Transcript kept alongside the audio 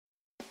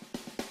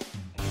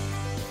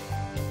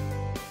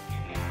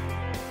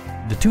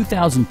the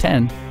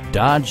 2010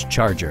 Dodge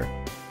Charger.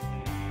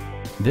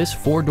 This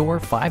four-door,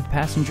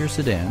 five-passenger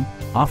sedan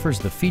offers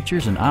the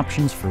features and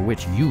options for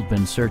which you've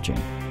been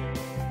searching.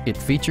 It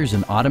features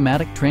an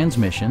automatic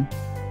transmission,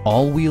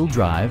 all-wheel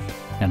drive,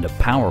 and a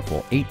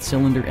powerful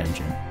 8-cylinder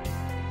engine.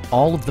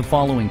 All of the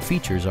following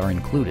features are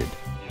included: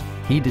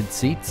 heated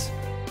seats,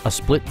 a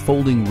split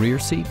folding rear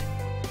seat,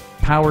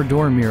 power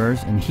door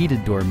mirrors and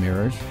heated door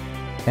mirrors,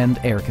 and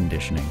air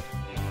conditioning.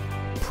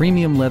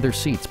 Premium leather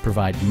seats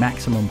provide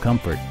maximum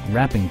comfort,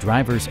 wrapping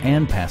drivers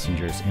and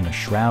passengers in a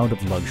shroud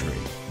of luxury.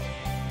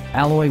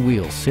 Alloy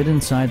wheels sit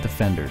inside the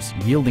fenders,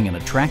 yielding an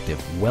attractive,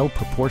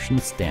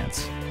 well-proportioned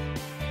stance.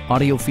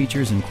 Audio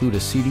features include a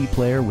CD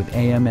player with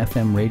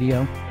AM/FM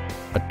radio,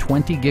 a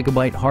 20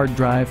 gigabyte hard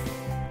drive,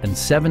 and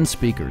 7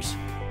 speakers,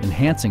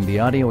 enhancing the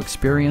audio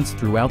experience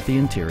throughout the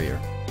interior.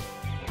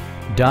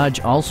 Dodge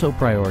also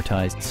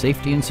prioritized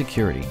safety and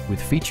security with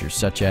features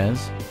such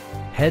as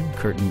head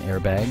curtain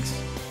airbags,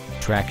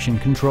 traction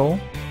control,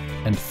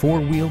 and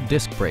 4-wheel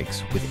disc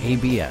brakes with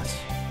ABS.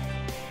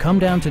 Come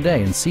down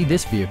today and see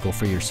this vehicle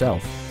for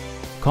yourself.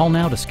 Call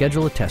now to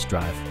schedule a test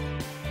drive.